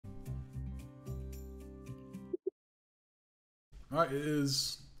Alright, it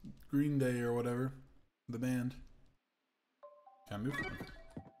is Green Day or whatever. The band. Can I move? Okay.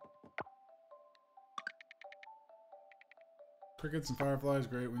 Crickets and fireflies,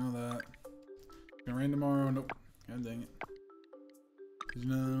 great, we know that. Gonna rain tomorrow, nope. God dang it. Did you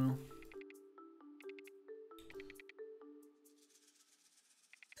know?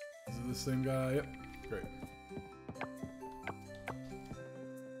 Is it the same guy? Yep, great.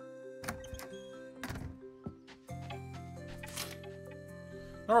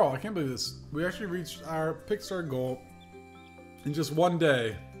 Oh, I can't believe this. We actually reached our Pixar goal in just one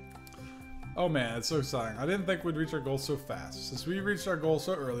day. Oh man, it's so exciting. I didn't think we'd reach our goal so fast. Since we reached our goal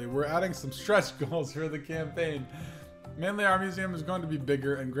so early, we're adding some stretch goals for the campaign. Mainly, our museum is going to be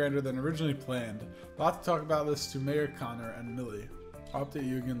bigger and grander than originally planned. I'll have to talk about this to Mayor Connor and Millie. I'll update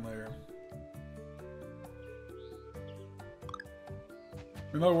you again later.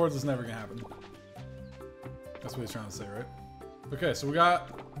 In other words, it's never gonna happen. That's what he's trying to say, right? Okay, so we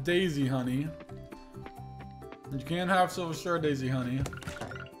got daisy honey. You can have silver star daisy honey.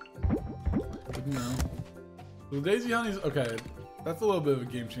 Didn't know. So the daisy honey's okay. That's a little bit of a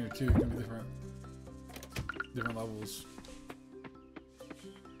game changer too. It can be different levels.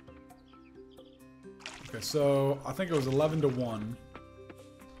 Okay, so I think it was 11 to 1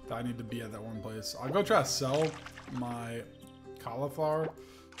 that I need to be at that one place. I'll go try to sell my cauliflower.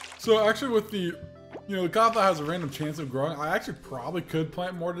 So actually with the, you know, the cauliflower has a random chance of growing. I actually probably could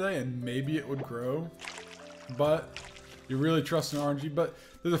plant more today and maybe it would grow. But you really trust in RNG. But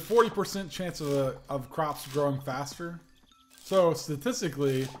there's a 40% chance of crops growing faster. So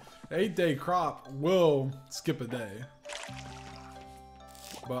statistically, an 8-day crop will skip a day.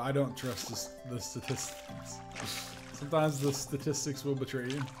 But I don't trust the statistics. Sometimes the statistics will betray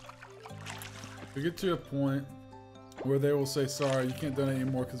you. We get to a point where they will say, sorry, you can't donate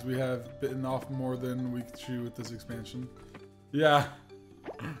anymore because we have bitten off more than we could chew with this expansion. Yeah.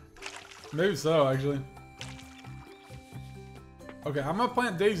 Maybe so, actually. Okay, I'm gonna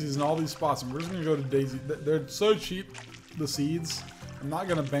plant daisies in all these spots and we're just gonna go to daisy. They're so cheap, the seeds. I'm not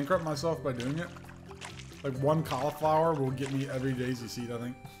gonna bankrupt myself by doing it. Like one cauliflower will get me every daisy seed, I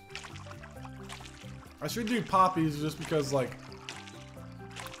think. I should do poppies just because, like,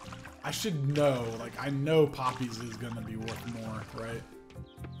 I should know. Like, I know poppies is gonna be worth more, right?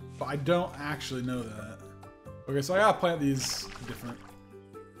 But I don't actually know that. Okay, so I gotta plant these different.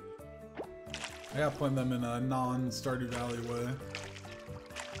 I gotta plant them in a non-Stardew Valley way.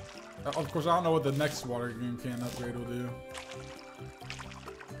 Of course, I don't know what the next water game can upgrade will do.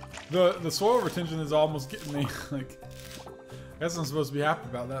 The soil retention is almost getting me. Like, I guess I'm supposed to be happy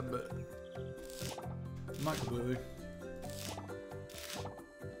about that, but not completely.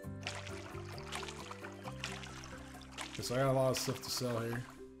 Okay, so I got a lot of stuff to sell here.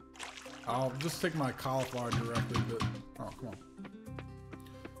 I'll just take my cauliflower directly, but oh, come on.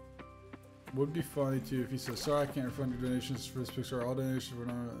 Would be funny too if he says, sorry, I can't refund your donations for this Pixar. All donations were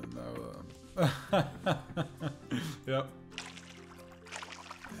not. No, yep.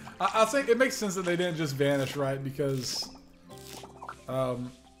 I think it makes sense that they didn't just vanish, right? Because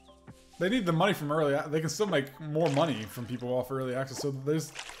they need the money from early. They can still make more money from people off early access. So they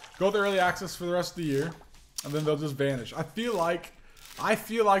just go with early access for the rest of the year, and then they'll just vanish. I feel like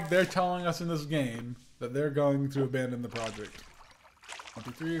they're telling us in this game that they're going to abandon the project. 1,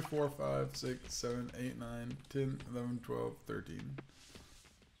 2, 3, 4, 5, 6, 7, 8, 9, 10, 11, 12, 13,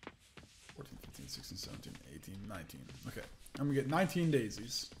 14, 15, 16, 17, 18, 19. Okay, I'm gonna get 19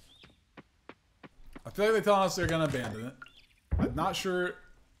 daisies. I feel like they're telling us they're gonna abandon it. I'm not sure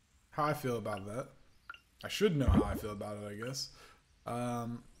how I feel about that. I should know how I feel about it, I guess.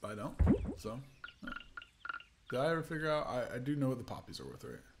 But I don't. So, did I ever figure out? I do know what the poppies are worth,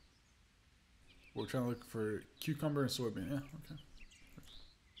 right? We're trying to look for cucumber and soybean. Yeah, okay.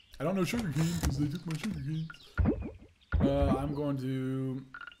 I don't know sugarcane because they took my sugarcane. I'm going to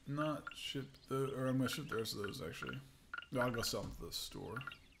not ship or I'm going to ship the rest of those actually. No, I'll go sell them to the store.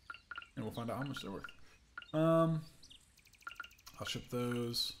 And we'll find out how much they're worth. I'll ship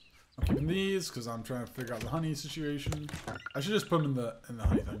those. I'm keeping these because I'm trying to figure out the honey situation. I should just put them in the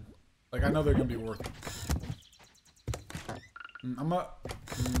honey thing. Like, I know they're going to be worth it. I'm not...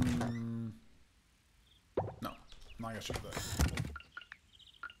 no, I'm not going to ship that.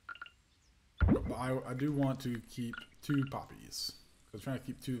 But I do want to keep 2 poppies. I'm trying to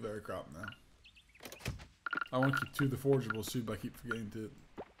keep 2 of every crop now. I want to keep 2 of the forageables too, but I keep forgetting to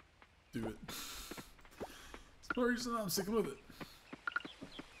do it. It's no reason I'm sticking with it.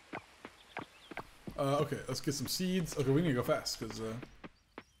 Okay, let's get some seeds. Okay, we need to go fast because do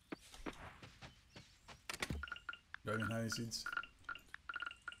I even have any seeds?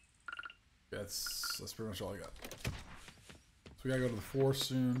 Yeah, that's pretty much all I got. we gotta go to the forest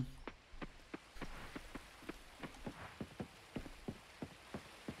soon.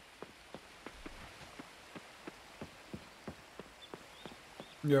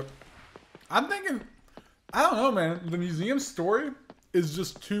 Yep. I'm thinking, I don't know, man. The museum story is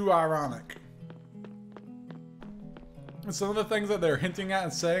just too ironic. And some of the things that they're hinting at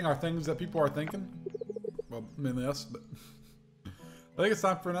and saying are things that people are thinking. Well, mainly us, but I think it's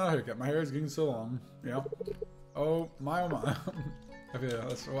time for another haircut. My hair is getting so long. Yeah. Oh my, oh my. Okay, yeah,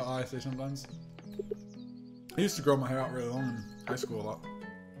 that's what I say sometimes. I used to grow my hair out really long in high school a lot.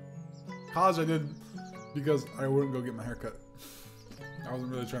 College I did because I wouldn't go get my hair cut. I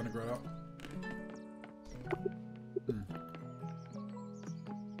wasn't really trying to grow it out.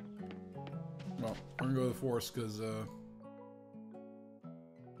 Well, we're gonna go to the forest because,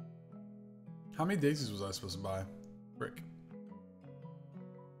 how many daisies was I supposed to buy? Frick.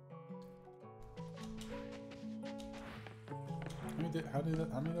 How many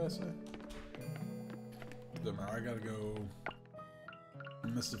did I say? Doesn't matter, I gotta go. I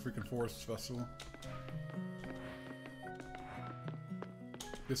missed the freaking forest festival.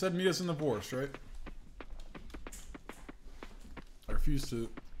 They said meet us in the forest, right? I refuse to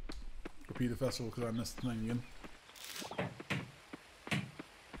repeat the festival because I missed the thing again.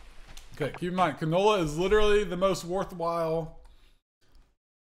 Okay, keep in mind, canola is literally the most worthwhile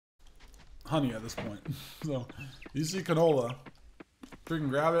honey at this point. So, you see canola, freaking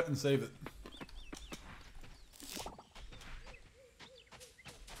grab it and save it.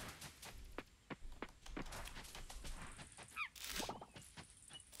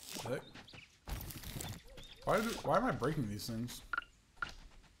 Heck? Why am I breaking these things?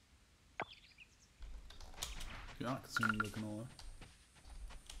 You're not consuming the canola.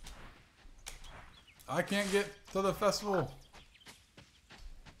 I can't get to the festival.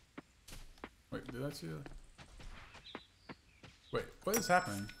 Wait, did I see that? Wait, what is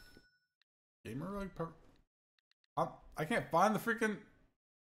happening? Gamer like I can't find the freaking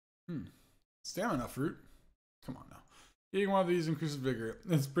stamina fruit. Come on now. Eating one of these increases vigor.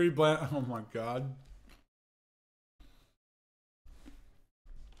 It's pretty bland. Oh my god.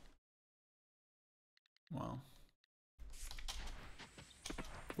 Wow.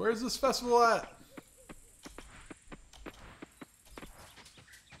 Where's this festival at?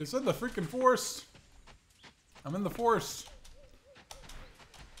 They said the freaking forest. I'm in the forest.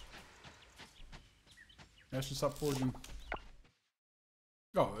 I should stop foraging.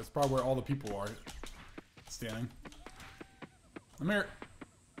 Oh, that's probably where all the people are standing. I'm here.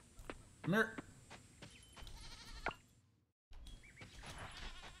 I'm here.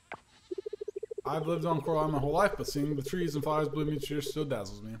 I've lived on Coral Island my whole life, but seeing the trees and flowers bloom each year still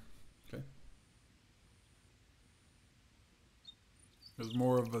dazzles me. Okay. It was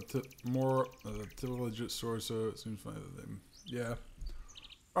more of a typical legit story, so it seems funny that they... Yeah.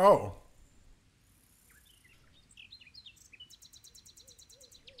 Oh.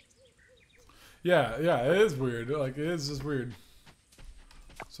 Yeah, it is weird. Like, it is just weird.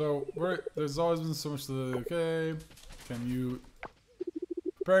 So, there's always been so much to the... Okay. Can you...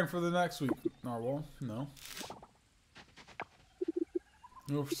 Preparing for the next week, Narwhal? No.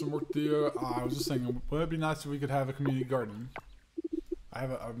 You know, for some work to do... I was just saying, would it be nice if we could have a community garden? I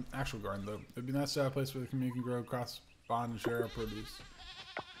have an actual garden, though. It'd be nice to have a place where the community can grow, cross, bond, and share our produce.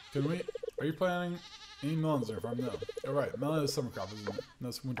 Can we... Are you planting any melons there? If I'm no. Oh, right. Melon is summer crop, isn't it? No,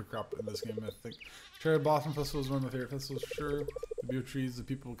 it's winter crop in this game, I think. Cherry Blossom Festival is one of my favorite festivals, for sure. The beautiful trees, the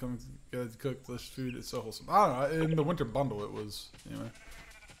people coming together to cook delicious food. It's so wholesome. I don't know. In the winter bundle, it was. Anyway.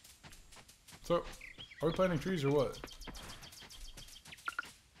 So, are we planting trees or what?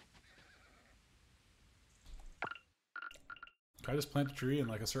 Can I just plant a tree and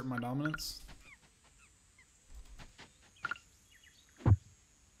like assert my dominance?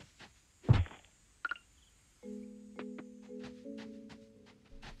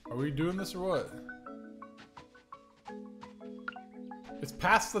 Are we doing this or what? It's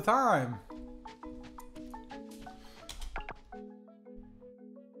past the time!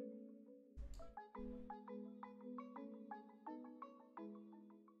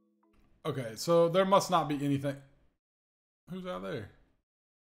 Okay, so there must not be anything. Who's out there?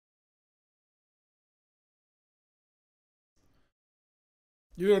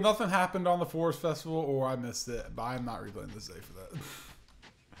 Either nothing happened on the Forest Festival or I missed it, but I'm not replaying this day for that.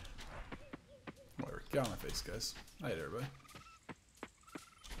 Whatever, get on my face, guys. I hate everybody.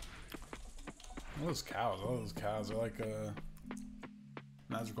 All those cows are like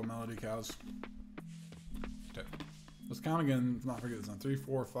magical melody cows. Okay. Let's count again, not forget this one. 3,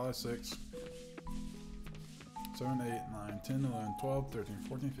 4, 5, 6, 7, 8, 9, 10, 11, 12, 13,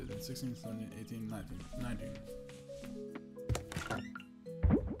 14, 15, 16, 17, 18, 19.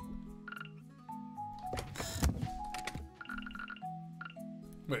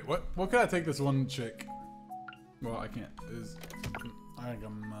 Wait, what? What can I take this one chick? Well, I can't. I think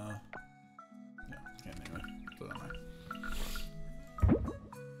I'm, yeah, can't anyway. So don't mind.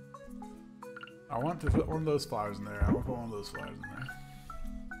 I want to put one of those flowers in there. I want to put one of those flowers in there.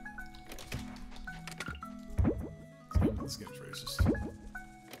 This game's racist.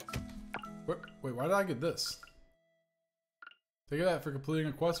 Wait, why did I get this? Did I get that for completing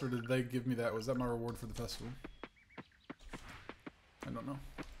a quest, or did they give me that? Was that my reward for the festival? I don't know.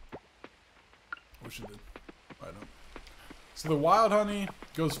 I wish it did. I don't. So the wild honey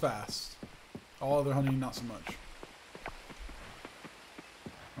goes fast. All other honey, not so much.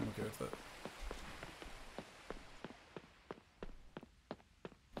 I'm okay with that.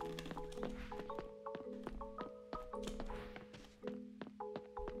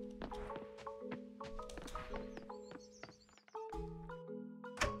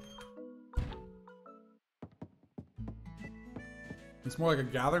 It's more like a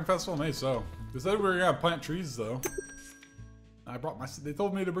gathering festival? Maybe so. They said we were gonna plant trees though. I brought my, they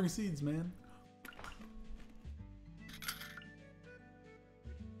told me to bring seeds, man.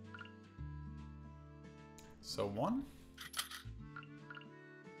 So one?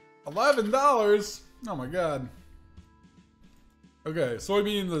 $11? Oh my god. Okay,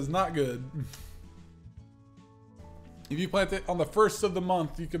 soybeans is not good. If you plant it on the 1st of the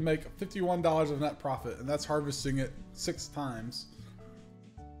month, you can make $51 of net profit, and that's harvesting it 6 times.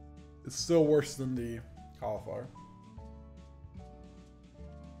 It's still worse than the cauliflower.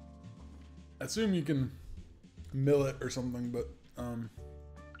 I assume you can mill it or something, but okay,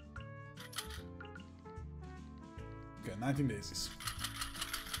 19 daisies.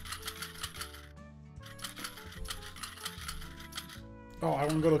 Oh, I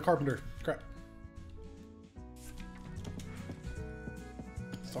want to go to the carpenter. Crap.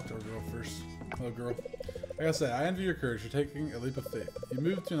 Let's talk to our girl first. Hello, girl. Like I said, I envy your courage. You're taking a leap of faith. You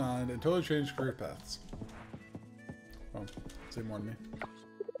moved to an island and totally changed career paths. Oh, say more than me.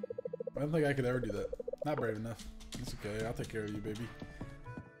 I don't think I could ever do that. Not brave enough. It's okay. I'll take care of you, baby.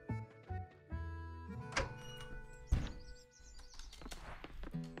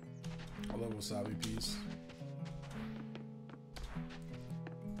 I love wasabi peas.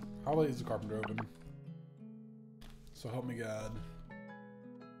 How late is the carpenter open? So help me God.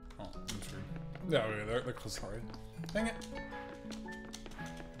 Oh, I'm screwed. Yeah, okay, they're close already. Dang it.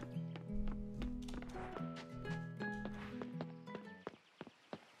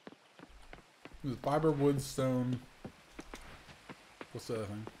 There's fiber, wood, stone. What's the other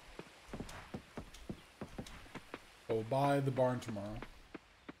thing? I will buy the barn tomorrow.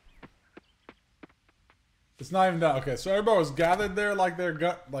 It's not even done. Okay, so everybody was gathered there like they're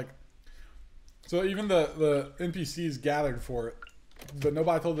so even the NPCs gathered for it. But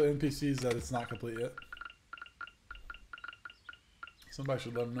nobody told the NPCs that it's not complete yet. Somebody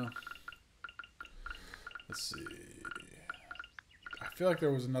should let them know. Let's see. I feel like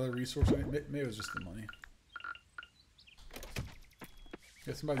there was another resource. Maybe it was just the money.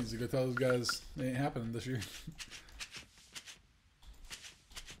 Yeah, somebody needs to go tell those guys it ain't happening this year.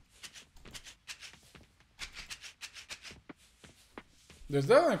 There's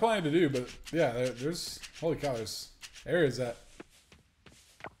definitely plenty to do, but yeah, there's holy cow, there's areas that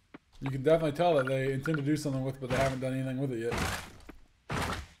you can definitely tell that they intend to do something with, but they haven't done anything with it yet.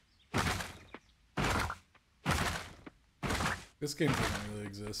 This game doesn't really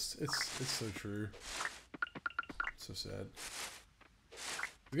exist. It's so true. It's so sad.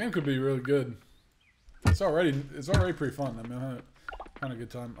 The game could be really good. It's already pretty fun. I mean, I'm having a good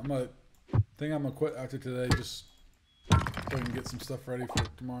time. I'm gonna quit after today. Just go ahead and get some stuff ready for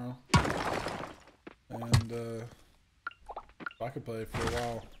tomorrow. And I could play for a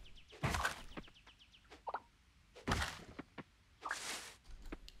while.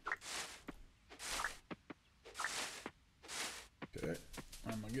 Okay,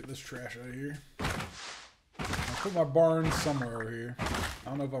 I'm gonna get this trash out of here. I'll put my barn somewhere over here. I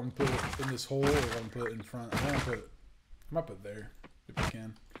don't know if I'm gonna put it in this hole or if I'm gonna put it in front. I might put it there if I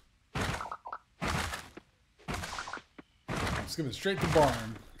can. I'm skipping straight to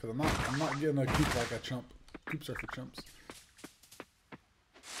barn because I'm not getting a coop like a chump. Coops are for chumps.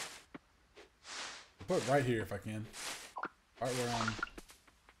 I'll put it right here if I can. Right where I'm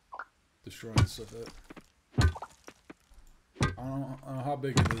destroying stuff at. I don't know how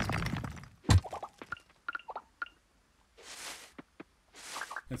big it is.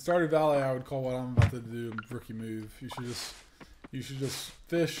 In Stardew Valley, I would call what I'm about to do a rookie move. You should just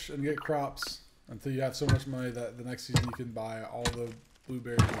fish and get crops until you have so much money that the next season you can buy all the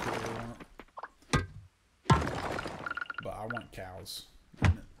blueberries you really want. But I want cows.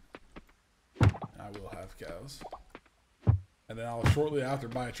 Damn it. I will have cows. And then I'll shortly after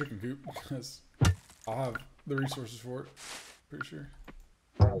buy a chicken coop because I'll have the resources for it. Pretty sure.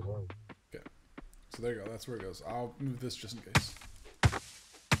 Okay. So there you go. That's where it goes. I'll move this just in case.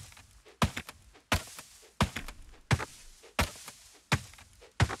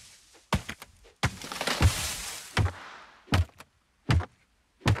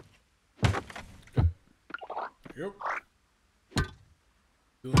 Yep.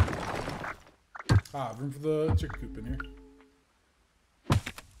 Ah, room for the chicken coop in here.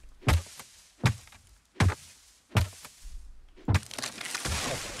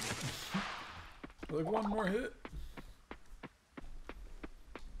 Like one more hit.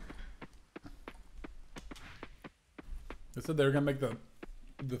 They said they were gonna make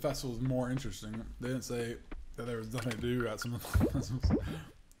the festivals more interesting. They didn't say that there was nothing to do at some of the festivals.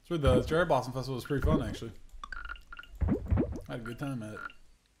 So the Cherry Blossom Festival was pretty fun actually. I had a good time at it.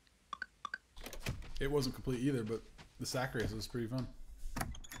 It wasn't complete either, but the sack race was pretty fun.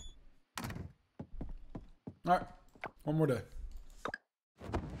 Alright, one more day.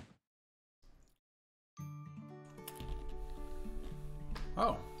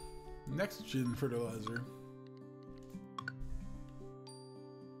 Oh, next gen fertilizer.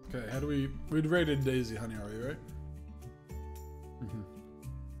 Okay, how do we'd rated Daisy Honey already, right?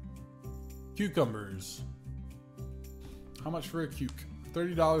 Cucumbers. How much for a cuke?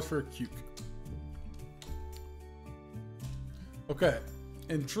 $30 for a cuke. Okay,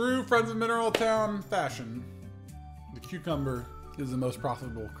 in true Friends of Mineral Town fashion, the cucumber is the most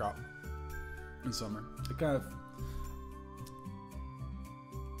profitable crop in summer. It kind of...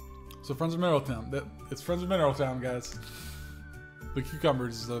 So Friends of Mineral Town, it's Friends of Mineral Town, guys. The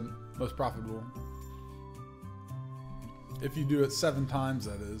cucumbers is the most profitable. If you do it 7 times,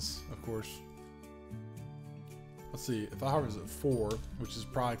 that is, of course. Let's see, if I harvest it 4, which is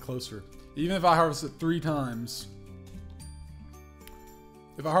probably closer. Even if I harvest it 3 times.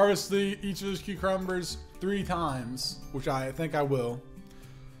 If I harvest each of those cucumbers 3 times, which I think I will,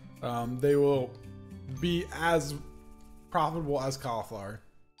 they will be as profitable as cauliflower.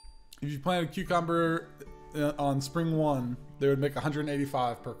 If you plant a cucumber on spring 1, they would make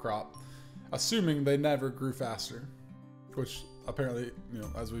 185 per crop, assuming they never grew faster, which apparently, you know,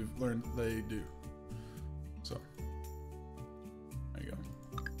 as we've learned, they do. So, there you go.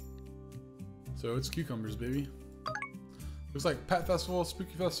 So it's cucumbers, baby. Looks like Pet Festival,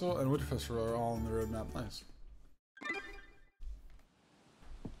 Spooky Festival, and Winter Festival are all on the roadmap. Nice.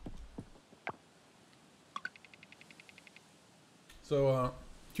 So,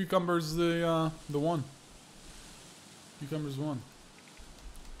 cucumbers the one. Cucumbers one.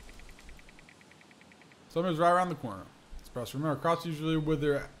 Summer's right around the corner. Express. Remember, crops usually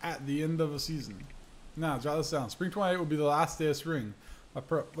wither at the end of a season. Now, jot this down. Spring 28 will be the last day of spring. I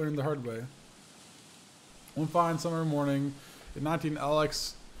learned the hard way. One fine summer morning in 19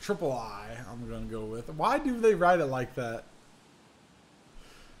 LX triple I, I'm going to go with. Why do they write it like that?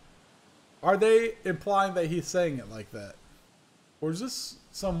 Are they implying that he's saying it like that? Or is this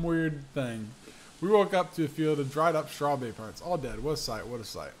some weird thing? We woke up to a field of dried up strawberry plants. All dead. What a sight. What a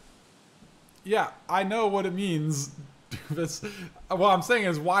sight. Yeah, I know what it means. What I'm saying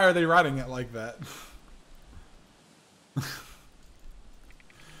is, why are they writing it like that?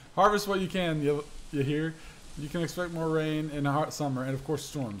 Harvest what you can, you hear? You can expect more rain in a hot summer and, of course,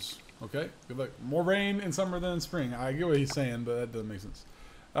 storms. Okay? Good luck. More rain in summer than in spring. I get what he's saying, but that doesn't make sense.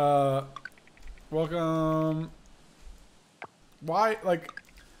 Welcome. Why, like...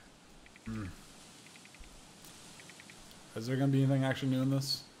 Is there going to be anything actually new in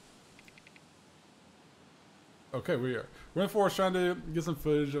this? Okay, we are. We're in the forest trying to get some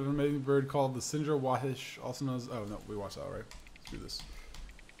footage of an amazing bird called the Sindra Wahish, also known as... Oh, no, we watched that already. Let's do this.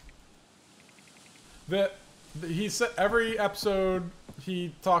 He said every episode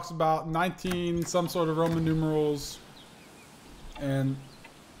he talks about 19 some sort of Roman numerals, and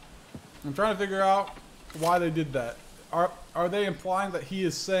I'm trying to figure out why they did that. Are they implying that he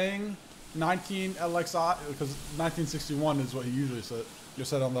is saying 19 LXI because 1961 is what he usually said? You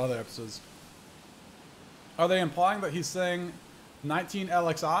said on the other episodes. Are they implying that he's saying 19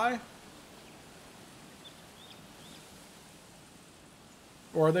 LXI?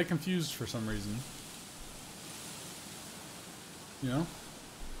 Or are they confused for some reason? You know?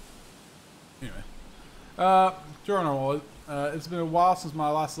 Anyway. MolecularNarwhal, it's been a while since my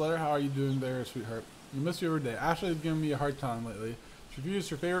last letter. How are you doing there, sweetheart? We miss you every day. Ashley has given me a hard time lately. She reviews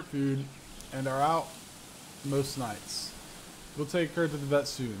her favorite food and are out most nights. We'll take her to the vet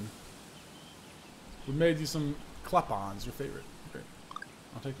soon. We made you some klepons, your favorite. Great.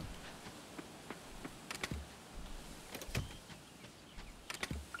 I'll take them.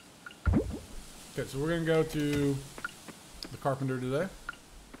 Okay, so we're gonna go to the carpenter today.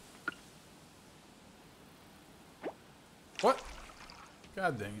 What?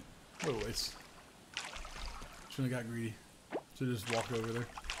 God dang it. What a waste. Shouldn't have got greedy. Should have just walked over there.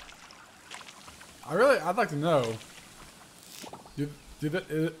 I'd like to know.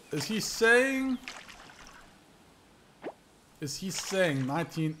 Is he saying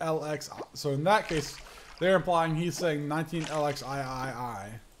 19LX? So in that case, they're implying he's saying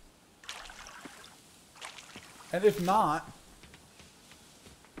 19LXIII. And if not,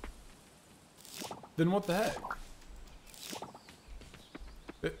 then what the heck?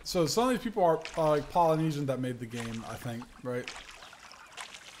 So some of these people are like Polynesian that made the game, I think, right?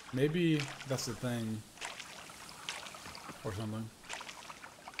 Maybe that's the thing. Or something.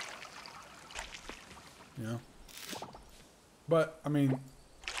 You know? But, I mean...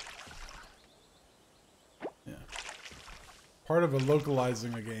 Yeah. Part of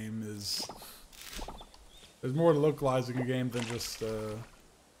localizing a game is... There's more to localizing a game than just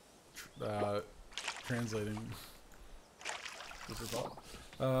translating. What's it called?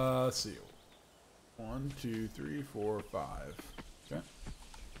 Let's see. 1, 2, 3, 4, 5. Okay.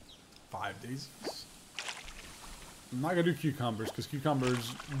 5 daisies. I'm not gonna do cucumbers because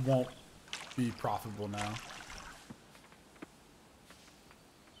cucumbers won't be profitable now.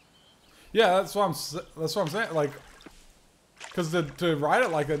 Yeah, that's what I'm saying. Like, because to write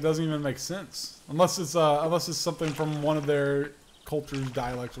it like that doesn't even make sense unless it's something from one of their cultures,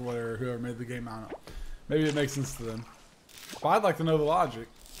 dialects, or whatever. Whoever made the game, I don't know. Maybe it makes sense to them. But I'd like to know the logic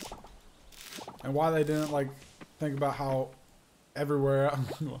and why they didn't like think about how everywhere.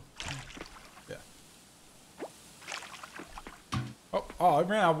 Yeah. Oh, I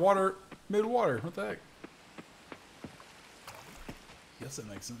ran out of water mid-water. What the heck? Guess that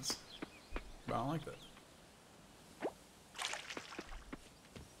makes sense. But I don't like that.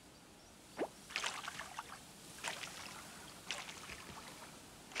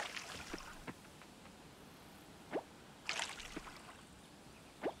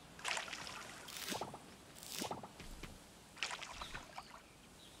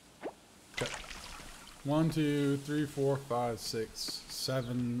 Okay. 1, 2, 3, 4, 5, 6,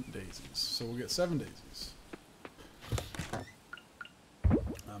 7 daisies. So we'll get 7 daisies.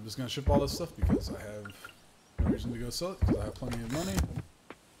 I'm just gonna ship all this stuff because I have no reason to go sell it because I have plenty of money.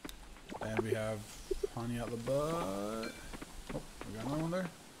 And we have honey out the butt. Oh, we got another one there.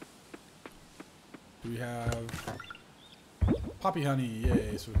 We have poppy honey,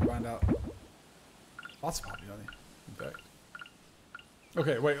 yay, so we can find out lots of poppy honey, in fact.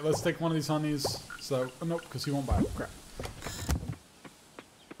 Okay, wait, let's take one of these honeys. So, oh, nope, because he won't buy it. Crap.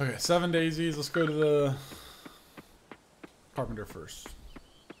 Okay, 7 daisies. Let's go to the carpenter first.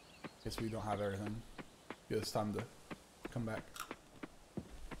 Guess we don't have everything. Give us time to come back.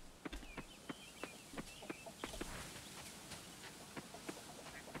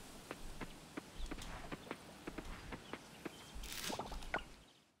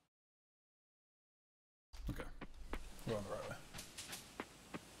 Okay, we're on the right way.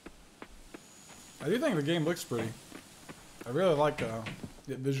 I do think the game looks pretty. I really like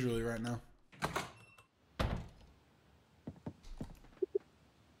it visually right now.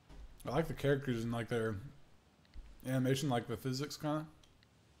 I like the characters and like their animation, like the physics kind of.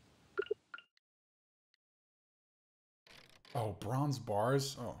 Oh, bronze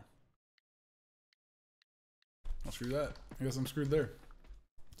bars? Oh. I'll screw that. I guess I'm screwed there.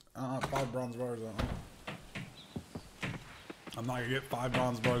 I don't have 5 bronze bars, I don't know. I'm not gonna get 5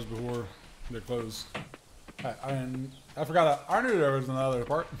 bronze bars before they're closed. I forgot that. I knew there was another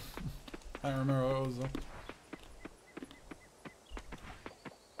part. I don't remember what it was though.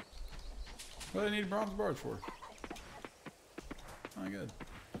 What do they need bronze bars for? Oh, good.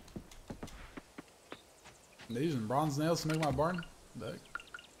 They using bronze nails to make my barn? What the heck?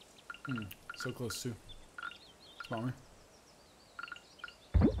 So close too. Small me.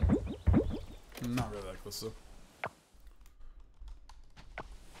 Not really that close though.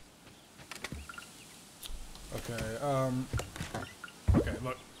 Okay, okay,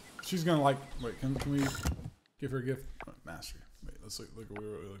 look. She's gonna like, wait, can we give her a gift? Oh, master. Wait, let's look at what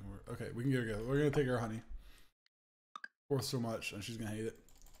we're looking for. Okay, we can get her a gift. We're gonna take her honey. Worth so much, and she's gonna hate it.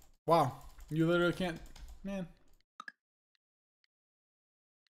 Wow, you literally can't, man.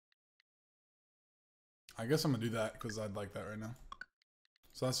 I guess I'm gonna do that, because I'd like that right now.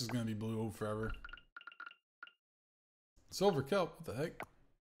 So that's just gonna be blue forever. Silver kelp, what the heck?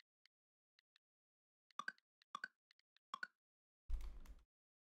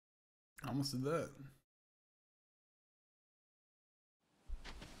 I almost did that.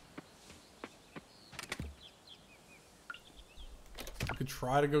 could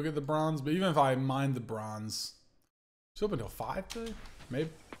try to go get the bronze, but even if I mine the bronze, it's open until 5 today? Maybe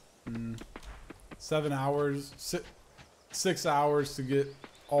 7 hours, 6 hours to get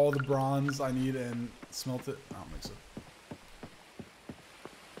all the bronze I need and smelt it. I don't think so.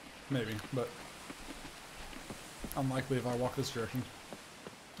 Maybe, but unlikely if I walk this direction.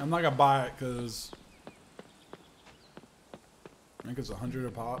 I'm not gonna buy it because I think it's $100 a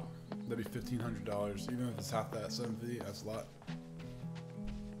pop. That'd be $1,500. Even if it's half that, $750, that's a lot.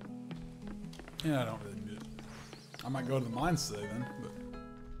 Yeah, I don't really need it. I might go to the mines today then, but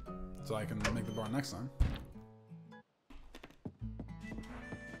so I can make the barn next time.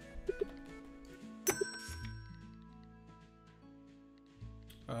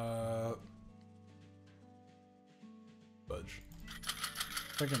 Budge.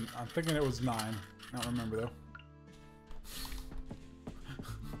 I'm thinking it was 9. I don't remember though.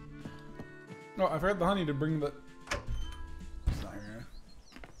 Oh, I forgot the honey to bring the. It's not here.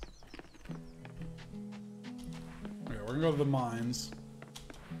 Okay, we're gonna go to the mines.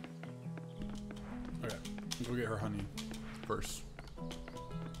 Okay, let's go get her honey first.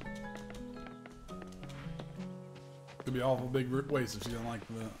 Could be awful big waste if she doesn't like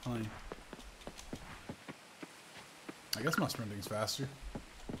the honey. I guess my sprinting's faster.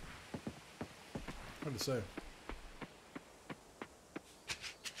 Hard to say.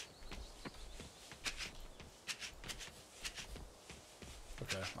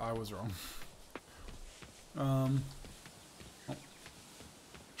 Okay, I was wrong. Oh.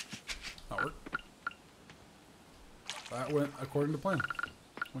 That worked. That went according to plan.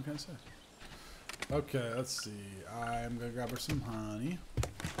 What can I say? Okay, let's see. I'm gonna grab her some honey.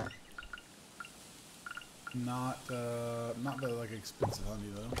 Not the like expensive honey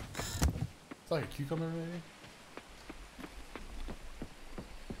though. It's like a cucumber maybe.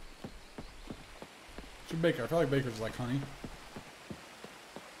 Should baker. I feel like bakers like honey.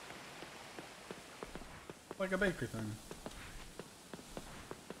 Like a baker thing.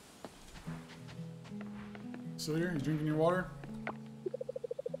 So here, you drinking your water?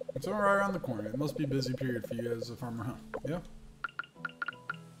 It's right around the corner. It must be a busy period for you as a farmer, huh? Yeah.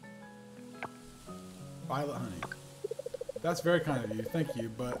 Violet honey. That's very kind of you. Thank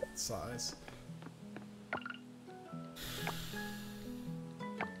you, but size.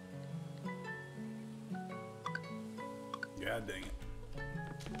 Yeah, dang it.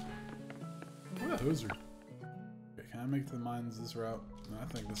 What a hoser. Okay, can I make the mines this route? No, I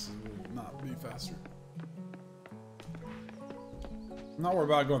think this will not be faster. I'm not worried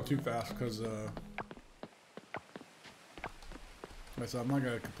about going too fast because, like I said, I'm not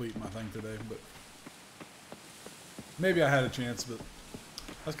going to complete my thing today, but maybe I had a chance, but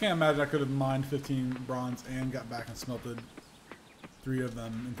I just can't imagine I could have mined 15 bronze and got back and smelted 3 of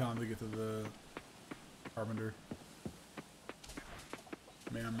them in time to get to the carpenter.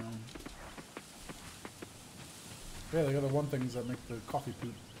 Man, I'm wrong. Yeah, they got the one things that make the coffee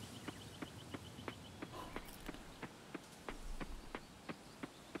poop.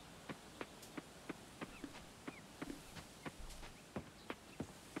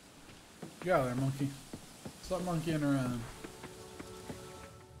 Get out of there, monkey. Stop monkeying around.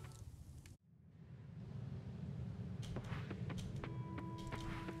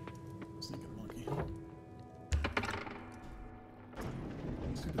 Stinking monkey.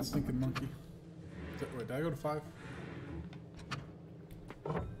 Stupid stinking monkey. Wait, did I go to 5?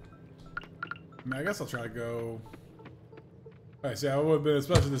 I mean, I guess I'll try to go. Alright, see, I would have been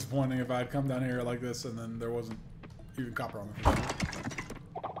especially disappointing if I had come down here like this and then there wasn't even copper on the fish.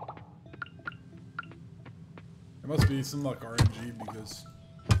 It must be some like RNG because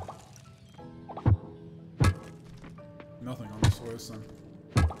nothing on the soil sun.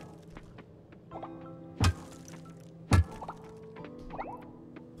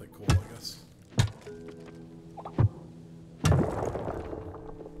 Like coal, I guess.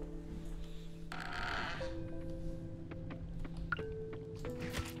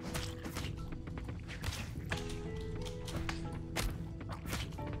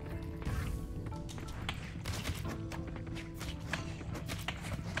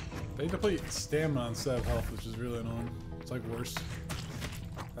 They deplete stamina instead of health, which is really annoying. It's like worse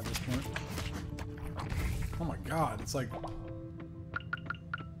at this point. Oh my god, it's like... I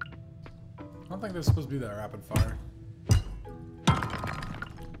don't think they're supposed to be that rapid fire.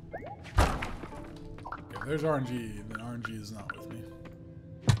 Okay, if there's RNG, then RNG is not with me.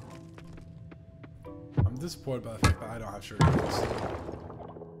 I'm disappointed by the fact that I don't have sugar.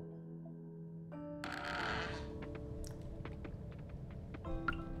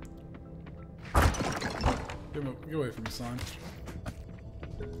 Get away from me, son.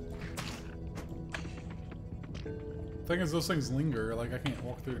 Thing is, those things linger. Like, I can't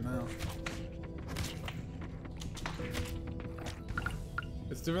walk through it now.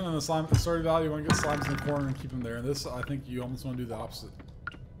 It's different than the slime. The Stardew Valley, you want to get slimes in the corner and keep them there. And this, I think you almost want to do the opposite.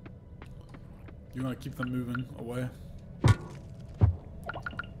 You want to keep them moving away.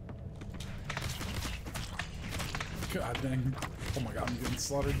 God dang. Oh my god, I'm getting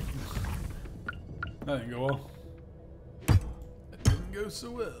slaughtered. That didn't go well. That didn't go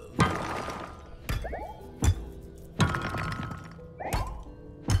so well.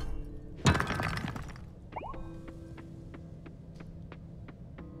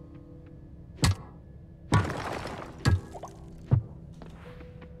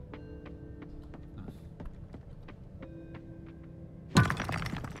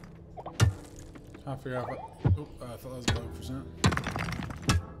 Trying to figure out what. Oh, I thought that was 11%.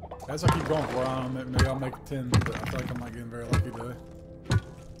 As I keep going for it, I don't know, maybe I'll make 10, but I feel like I'm not getting very lucky today.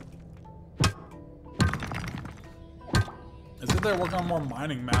 Is it they're working on more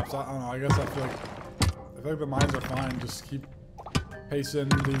mining maps? I don't know. I guess I feel like the mines are fine. Just keep pacing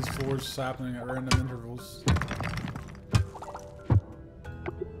these floors happening at random intervals.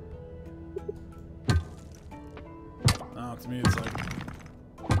 To me, it's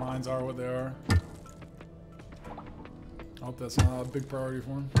like mines are what they are. I hope that's not a big priority for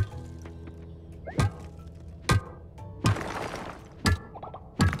him.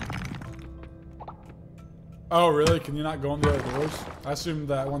 Oh, really? Can you not go in the other doors? I assumed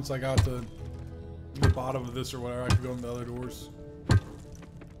that once I got to the bottom of this or whatever, I could go in the other doors.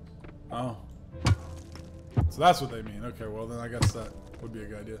 Oh. So that's what they mean. Okay, well then I guess that would be a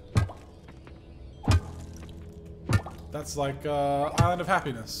good idea. That's like Island of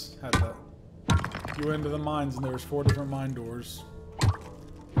Happiness had that. You went into the mines and there was 4 different mine doors.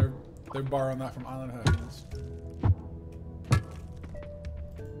 They're borrowing that from Island of Happiness.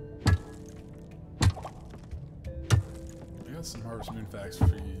 I got some Harvest Moon facts for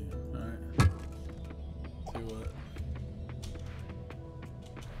you. Alright. See what?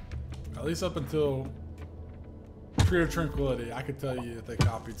 At least up until Tree of Tranquility, I could tell you if they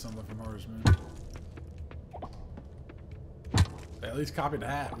copied something from Harvest Moon. They at least copied the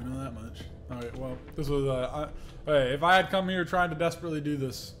hat, we know that much. Alright, well, this was, hey, if I had come here trying to desperately do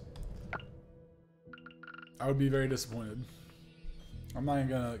this, I would be very disappointed. I'm not even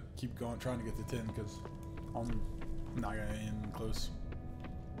gonna keep going, trying to get to 10, because I'm not gonna get even close.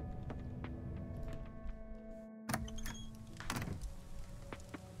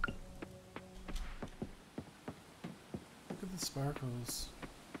 Look at the sparkles.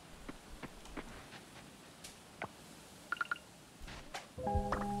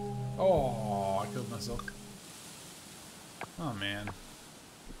 Oh, I killed myself. Oh, man.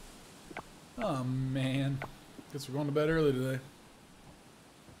 Oh, man. Guess we're going to bed early today.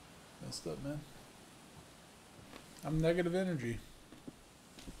 Messed up, man. I'm negative energy.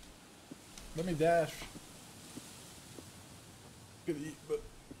 Let me dash. Gonna eat, but...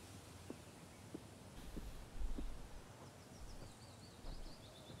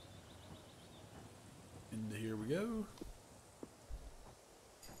 And here we go.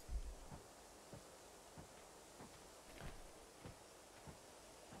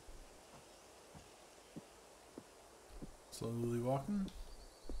 Slowly walking.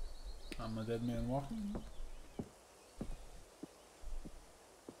 I'm a dead man walking.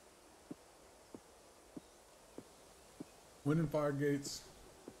 Wind and fire gates.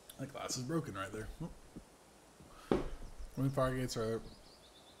 That glass is broken right there. Wind and fire gates are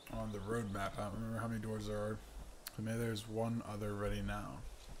on the road map. I don't remember how many doors there are. So maybe there's one other ready now.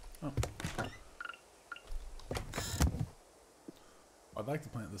 Oh. I'd like to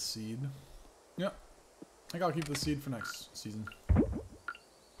plant the seed. Yep. I think I'll keep the seed for next season.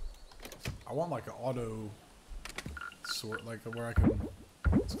 I want like an auto sort, like where I can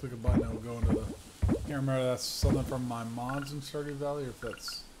just click a button and it'll go into the... I can't remember if that's something from my mods in Stardew Valley or if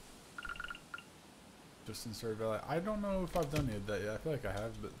that's just in Stardew Valley. I don't know if I've done any of that yet. I feel like I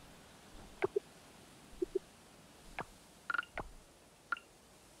have, but...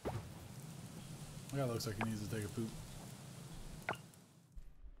 That guy looks like he needs to take a poop.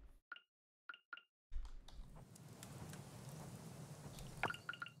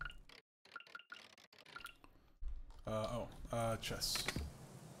 Chests.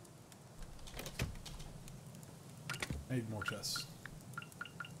 I need more chests.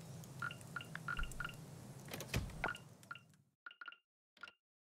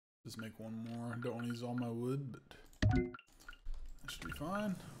 Just make one more. Don't want to use all my wood, but that should be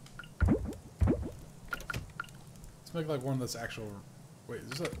fine. Let's make like one that's actual... Wait, is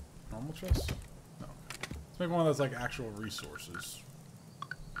this a normal chest? No. Let's make one that's like actual resources.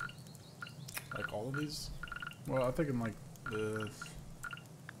 Like all of these. Well, I'm thinking like this,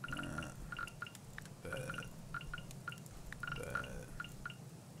 that, that, that.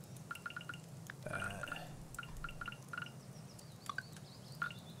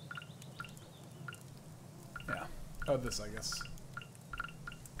 Yeah. Oh, this, I guess.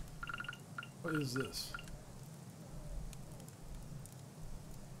 What is this?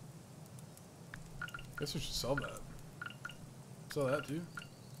 Guess we should sell that. Sell that too.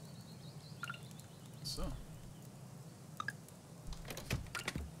 So.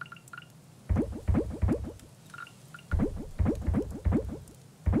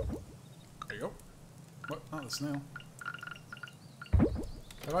 There you go. What? Not the snail.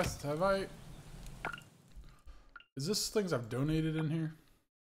 Have I? Is this things I've donated in here?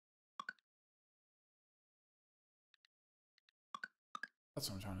 That's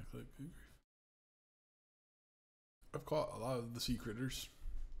what I'm trying to click. I've caught a lot of the sea critters.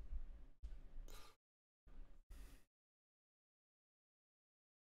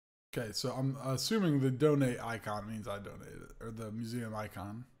 Okay, so I'm assuming the donate icon means I donated it, or the museum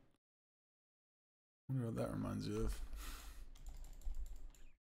icon. I wonder what that reminds you of.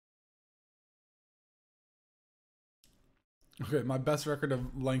 Okay, my best record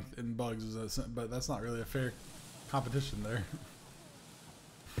of length in bugs is but that's not really a fair competition there.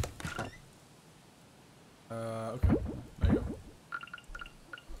 Okay, there you go.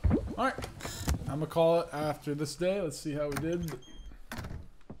 Alright, I'm gonna call it after this day. Let's see how we did.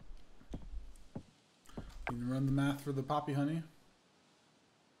 You can run the math for the poppy honey.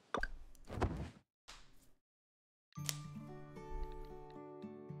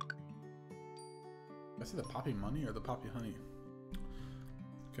 I see the poppy money or the poppy honey.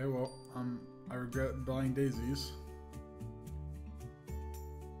 Okay, well, I regret buying daisies.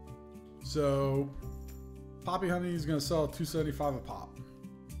 So, poppy honey is gonna sell $2.75 a pop.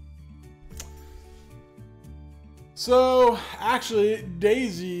 So, actually,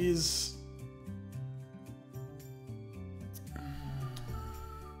 daisies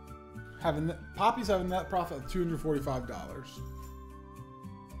poppies have a net profit of $245.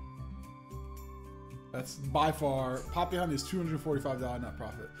 That's by far, poppy honey is $245 net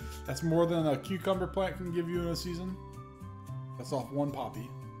profit. That's more than a cucumber plant can give you in a season. That's off one poppy.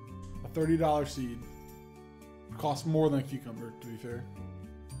 A $30 seed costs more than a cucumber, to be fair.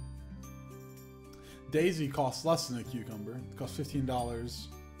 Daisy costs less than a cucumber. It costs $15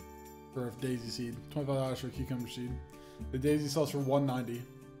 for a daisy seed, $25 for a cucumber seed. The daisy sells for $190.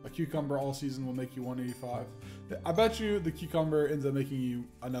 A cucumber all season will make you $185. I bet you the cucumber ends up making you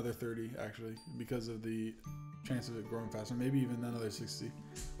another $30 actually, because of the chance of it growing faster. Maybe even another $60.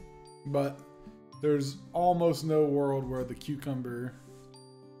 But there's almost no world where the cucumber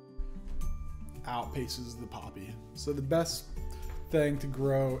outpaces the poppy. So the best thing to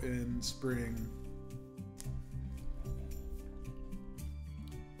grow in spring.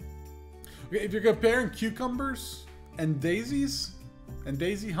 Okay, if you're comparing cucumbers and daisies and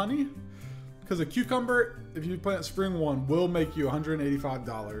daisy honey, because a cucumber, if you plant spring 1, will make you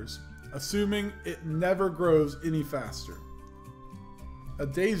 $185, assuming it never grows any faster. A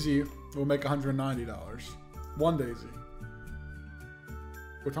daisy will make $190. One daisy.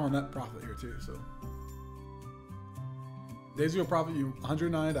 We're talking net profit here too, so. Daisy will profit you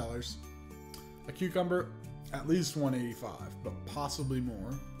 $190. A cucumber, at least $185, but possibly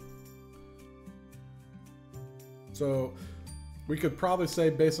more. So we could probably say,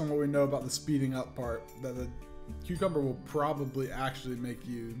 based on what we know about the speeding up part, that the cucumber will probably actually make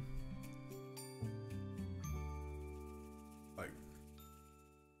you like,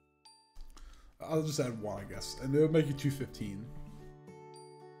 I'll just add 1, I guess, and it would make you $215.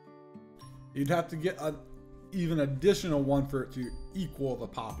 You'd have to get an even additional 1 for it to equal the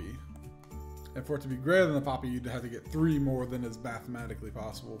poppy. And for it to be greater than the poppy, you'd have to get 3 more than is mathematically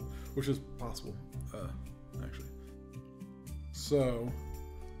possible, which is possible, actually. So,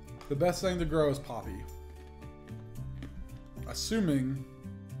 the best thing to grow is poppy. Assuming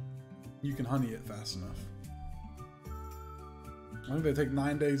you can honey it fast enough. I think they take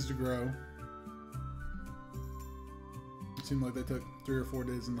 9 days to grow. It seemed like they took 3 or 4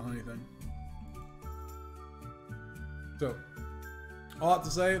 days in the honey thing. So, all I have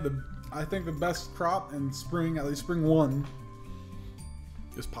to say, I think the best crop in spring, at least spring 1,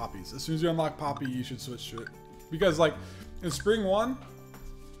 is poppies. As soon as you unlock poppy, you should switch to it. Because, like, in spring 1,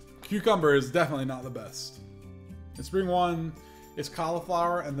 cucumber is definitely not the best. In spring 1, it's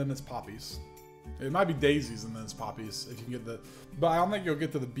cauliflower and then it's poppies. It might be daisies and then it's poppies if you can get the. But I don't think you'll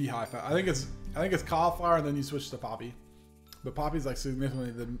get to the beehive. I think it's cauliflower and then you switch to poppy. But poppy's like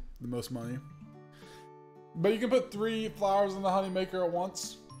significantly the most money. But you can put 3 flowers in the honey maker at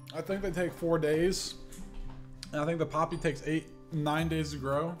once. I think they take 4 days. And I think the poppy takes 9 days to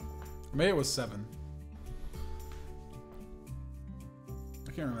grow. Maybe it was 7.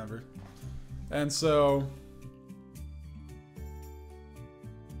 I can't remember. And so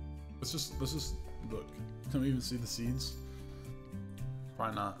let's just look. Can we even see the seeds?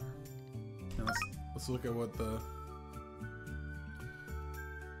 Probably not. And let's look at what the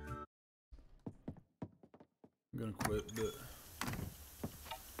I'm gonna quit, but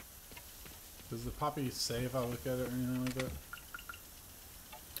does the poppy say if I look at it or anything like that?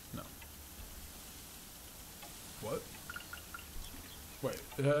 No. What? Wait,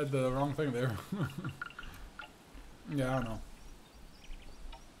 it had the wrong thing there. Yeah, I don't know.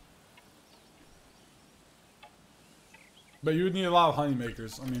 But you would need a lot of honey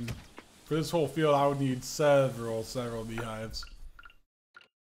makers. I mean, for this whole field, I would need several beehives.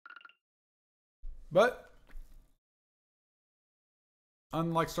 But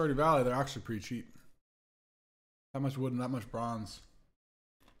unlike Stardew Valley, they're actually pretty cheap. That much wood and that much bronze.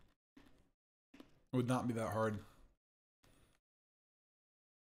 It would not be that hard.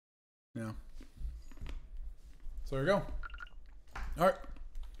 Yeah. So there you go. Alright.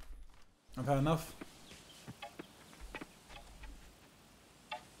 I've had enough.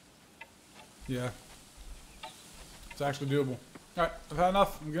 Yeah. It's actually doable. Alright, I've had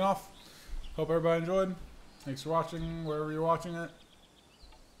enough. I'm getting off. Hope everybody enjoyed. Thanks for watching, wherever you're watching it.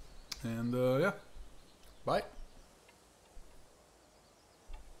 And, yeah. Bye.